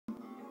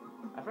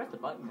I pressed the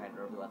button kind of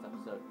early last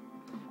episode.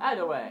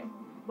 Either way,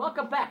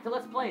 welcome back to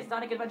Let's Play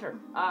Sonic Adventure.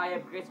 I am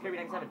Grace Kirby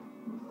 97,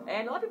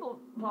 and a lot of people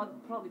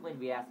probably going to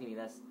be asking me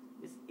this.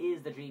 This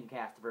is the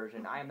Dreamcast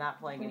version. I am not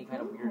playing any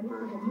kind of weird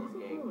version of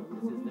this game.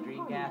 This is the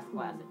Dreamcast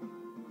Classic.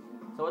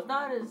 So it's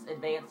not as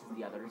advanced as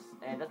the others,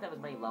 and it doesn't have as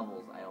many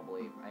levels, I don't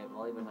believe. I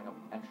believe there's like an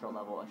extra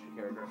level, extra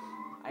character.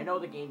 I know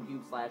the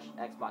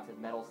GameCube/Xbox has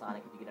Metal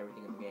Sonic if you get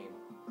everything in the game.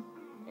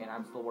 And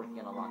I'm still working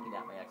on unlocking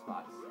that on my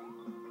Xbox.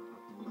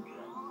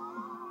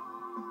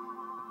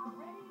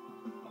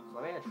 So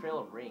I made a trail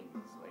of rings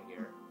right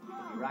here.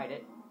 If you ride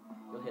it,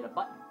 you'll hit a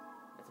button.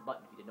 That's a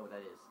button if you didn't know what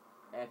that is.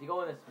 And if you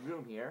go in this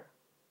room here,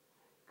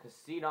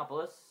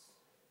 Casinopolis,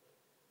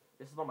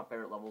 this is one of my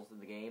favorite levels in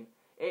the game.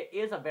 It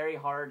is a very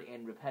hard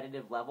and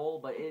repetitive level,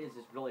 but it is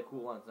just really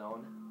cool on its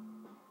own.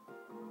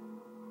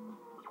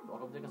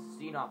 Welcome to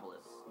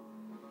Casinopolis.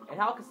 And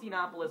how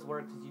Casinopolis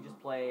works is you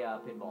just play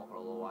pinball for a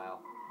little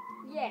while.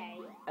 Yay.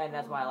 And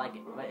that's why I like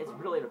it. But it's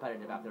really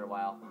repetitive after a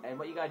while. And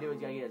what you gotta do is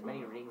you gotta get as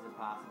many rings as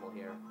possible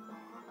here.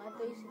 I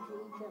thought you said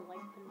you didn't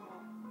like pinball.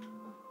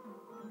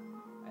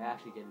 I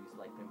actually did used to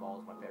like pinball.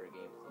 It was my favorite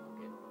game as a little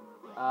kid.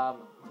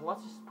 So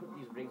let's just put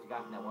these rings we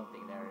got from that one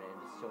thing there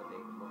and just show what they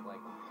look like.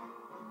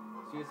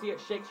 So you see it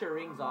shakes your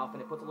rings off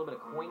and it puts a little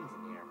bit of coins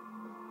in here.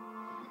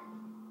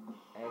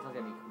 And it tells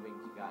you how many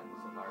rings you've gotten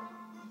so far.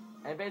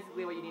 And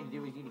basically what you need to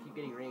do is you need to keep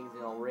getting rings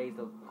and it'll raise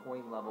the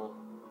coin level.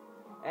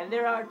 And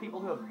there are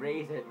people who have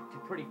raised it to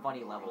pretty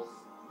funny levels.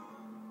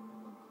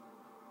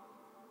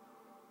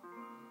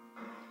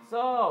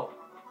 So,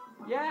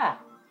 yeah.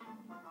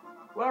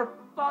 We're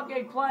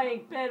fucking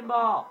playing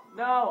pinball.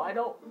 No, I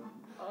don't.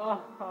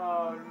 Oh,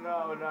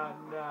 no, not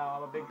now.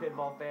 I'm a big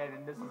pinball fan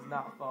and this is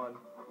not fun.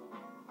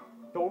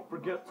 Don't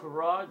forget to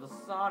ride the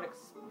Sonic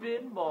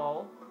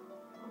Spinball.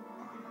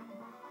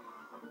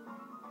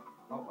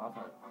 Oh, that's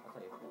how you.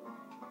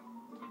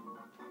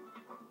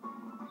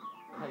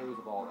 That's how you lose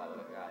a ball, by the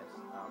way, guys.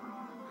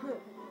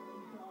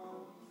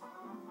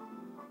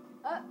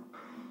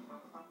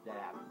 That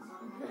happens.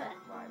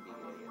 Why I'm being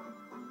an idiot.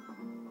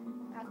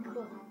 That's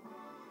cool.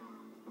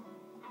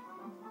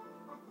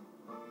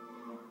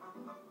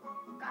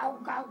 Go,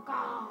 go,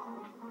 go!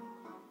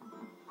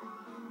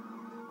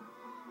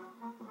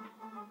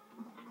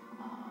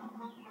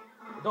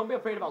 Don't be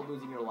afraid about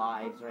losing your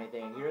lives or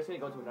anything. You're just gonna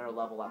go to another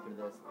level after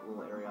this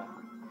little area.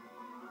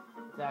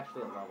 It's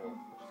actually a level,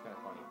 which is kind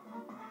of funny.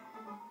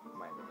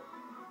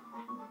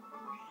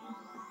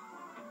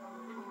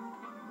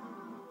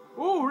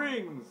 Ooh,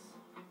 rings!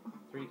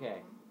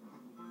 3K.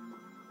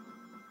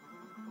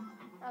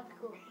 That's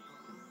cool.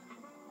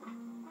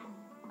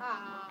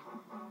 Ah.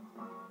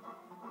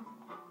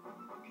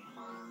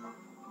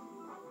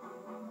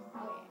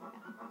 Oh,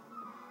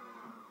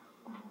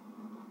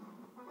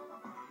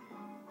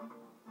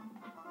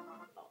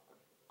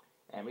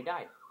 yeah. And we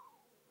died.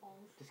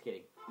 Just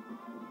kidding.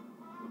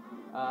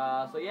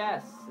 So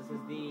yes, this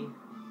is the...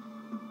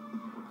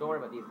 Don't worry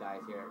about these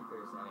guys here.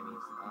 There's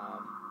enemies.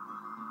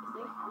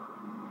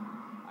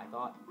 I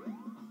thought.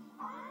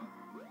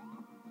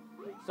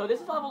 So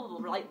this is level,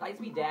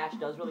 Lightspeed Dash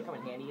does really come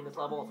in handy in this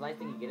level. It's a nice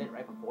thing you get it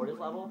right before this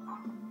level.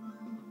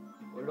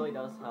 It really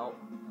does help.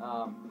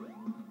 I'm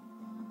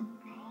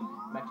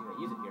actually going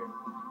to use it here.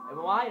 And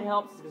why it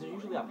helps is because there's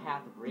usually a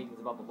path of rings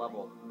above the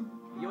level.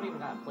 You don't even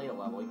gotta play the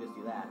level, you just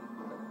do that.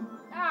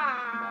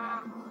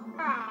 Ah!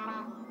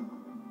 Ah!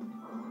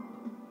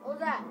 What was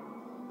that?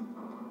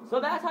 So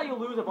that's how you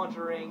lose a bunch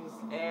of rings,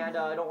 and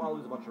I don't want to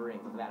lose a bunch of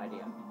rings. It's a bad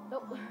idea.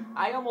 Nope.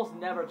 I almost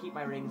never keep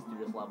my rings through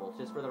this level,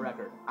 just for the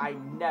record. I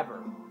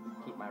never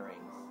keep my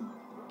rings.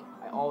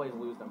 I always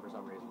lose them for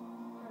some reason.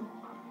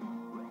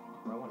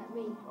 Or I want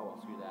Me. Oh well,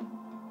 screw that.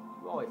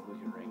 You always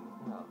lose your rings.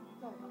 No.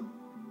 No.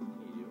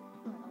 You do.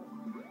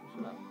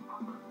 Shut up.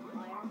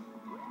 Liar.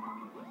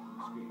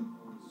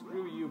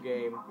 Screw you,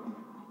 game.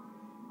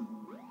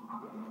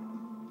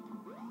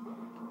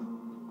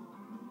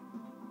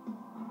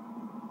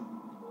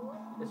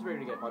 This is where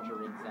you're gonna get a bunch of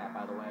rings at,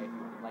 by the way, if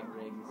you like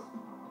rings.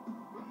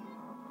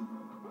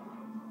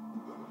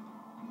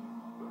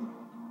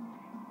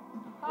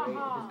 Wait,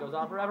 this goes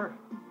on forever.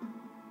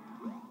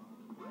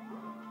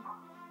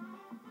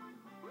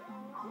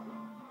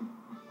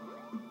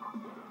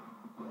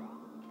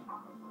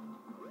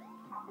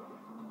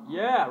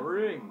 Yeah,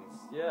 rings.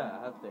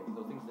 Yeah, that thing.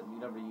 Those things that you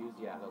never use.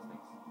 Yeah, those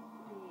things.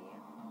 Yeah.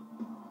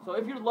 So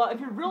if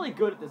you're really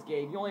good at this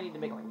game, you only need to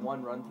make like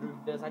one run through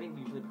this. I think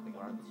usually pick like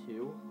around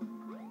 2.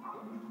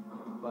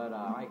 But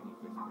I can use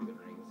some pretty good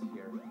rings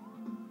here.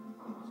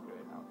 Screw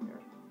it out here.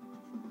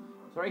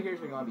 So right here is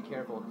where you want to be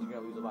careful because you're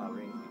gonna lose a lot of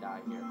rings if you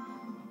die here.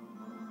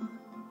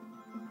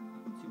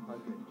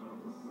 200.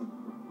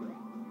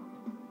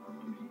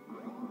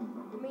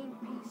 You mean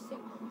pea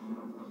soup?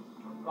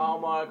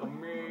 I'm like a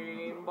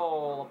mean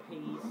bowl of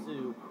pea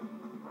soup.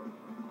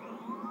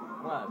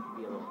 I'm gonna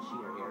be a little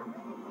cheater here.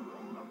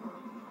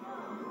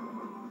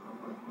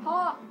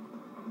 Ha!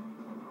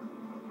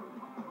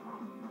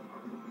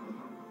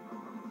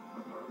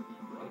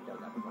 It does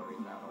that for some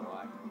reason, I don't know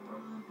why.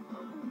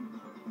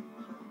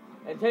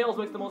 And Tails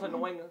makes the most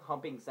annoying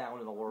humping sound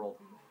in the world.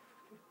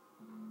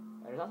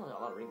 And there's also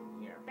a lot of rings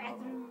in here.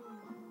 Bathroom.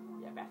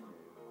 Yeah, bathrooms.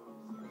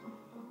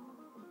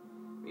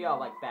 We all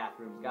like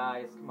bathrooms,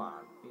 guys. Come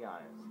on, be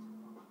honest.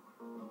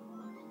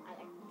 I like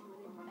to do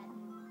it in the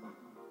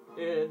bathroom.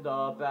 In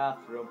the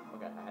bathroom.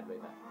 Okay, I had to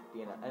make that.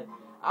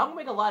 I'm gonna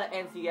make a lot of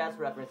NCS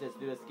references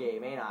to this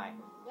game, ain't I?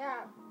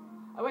 Yeah.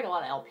 I make a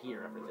lot of LP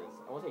references.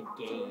 I want to say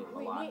game a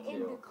lot In the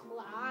too.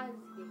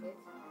 closet.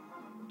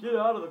 Get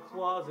out of the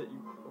closet,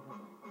 you.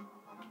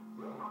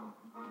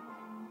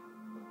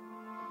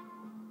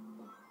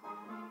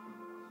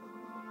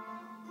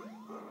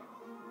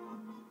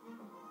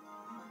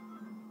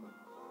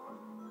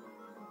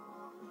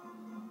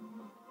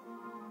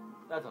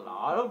 That's a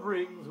lot of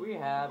rings we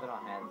have in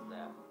our hands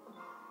there.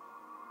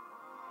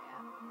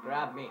 Yeah.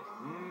 Grab me.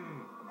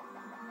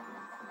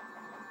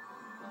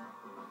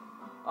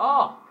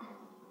 Oh!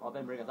 Well,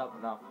 didn't bring us up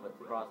enough, but it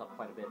brought us up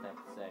quite a bit, I have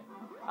to say.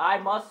 I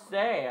must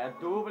say, I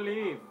do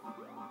believe,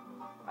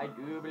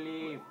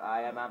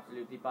 I am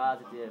absolutely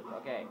positive.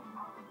 Okay,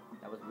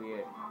 that was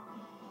weird.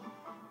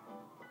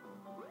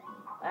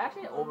 I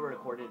actually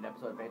over-recorded an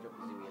episode of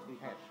Banjo-Kazooie. It's gonna be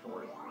kind of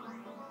short.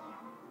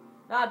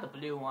 Not the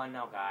blue one,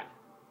 oh god.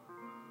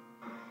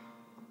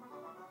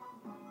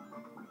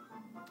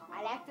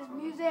 I like this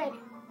music.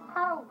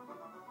 Oh.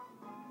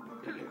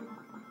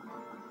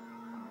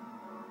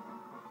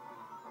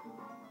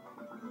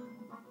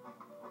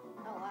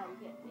 Oh wow,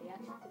 you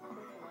actually took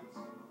quick ones.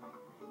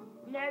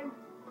 No.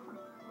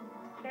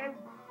 No.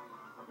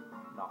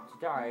 Not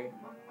today.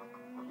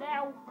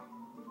 No.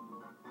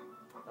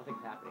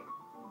 Nothing's happening.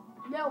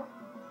 No.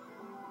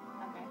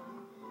 Okay.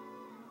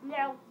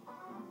 No.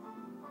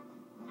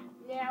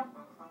 No.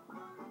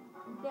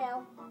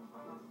 No.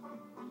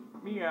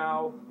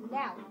 Meow.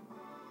 Now.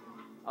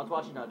 I was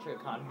watching Trigger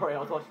Convoy. I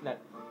was watching that.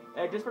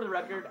 And just for the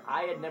record,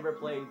 I had never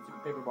played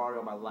Super Paper Mario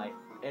in my life.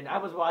 And I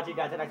was watching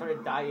guys and I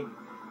started dying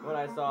when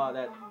I saw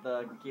that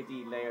the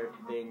Giddy layer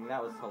thing.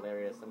 That was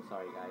hilarious. I'm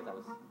sorry guys. That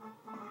was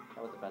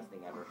the best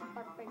thing ever.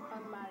 Perfect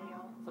on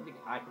Mario. Something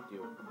I could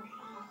do.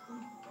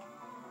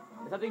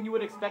 It's something you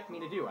would expect me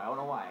to do. I don't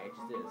know why. It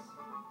just is.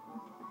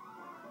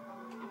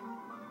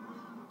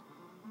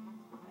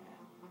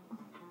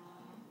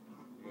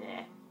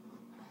 Yeah.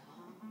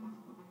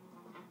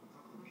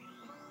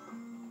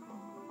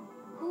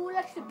 Who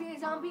likes to be a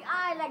zombie?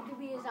 I like to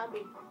be a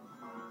zombie.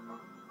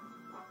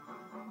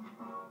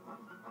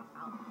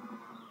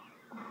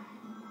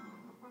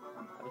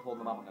 I just hold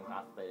them up when I'm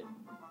constipated.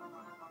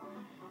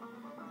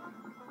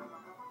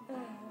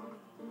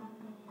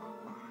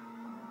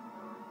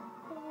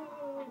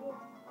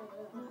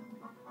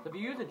 So if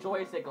you use a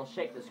joystick, it'll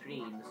shake the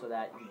screen so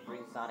that you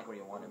bring Sonic where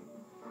you want him.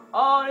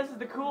 Oh, this is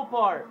the cool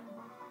part!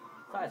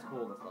 It's not as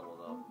cool in this level,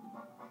 though.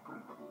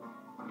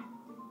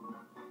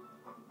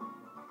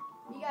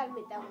 You gotta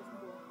admit that was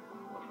cool.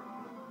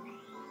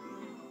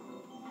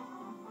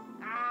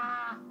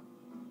 Ah!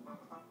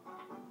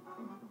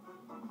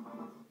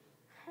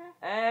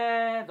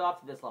 And off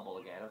to this level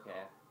again,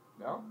 okay.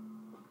 No?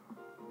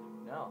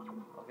 No.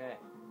 Okay.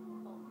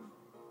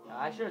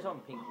 I should have shown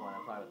the pink one.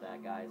 I'm sorry about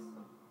that, guys.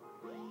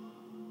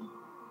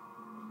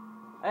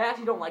 I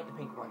actually don't like the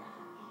pink one.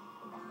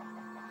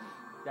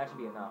 That should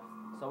be enough.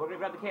 So we're gonna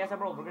grab the Chaos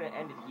Emerald. We're gonna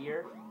end it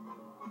here.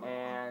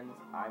 And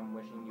I'm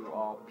wishing you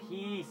all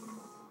peace.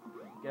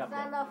 Get up That's not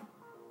there. enough.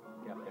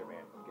 Get up there,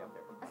 man. Get up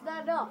there. That's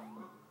not enough.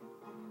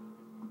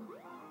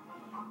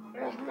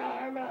 That's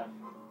not enough.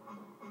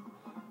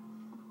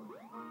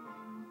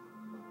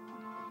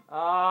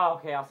 Oh,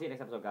 okay. I'll see you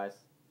next episode,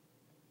 guys.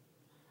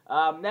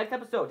 Next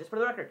episode, just for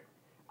the record,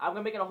 I'm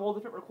gonna make it a whole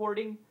different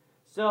recording.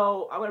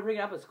 So I'm gonna bring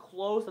it up as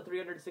close to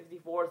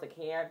 364 as I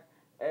can,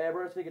 and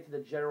we're just gonna get to the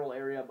general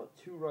area, about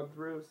 2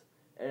 run-throughs,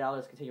 and I'll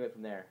just continue it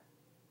from there.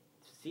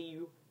 See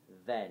you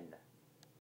then.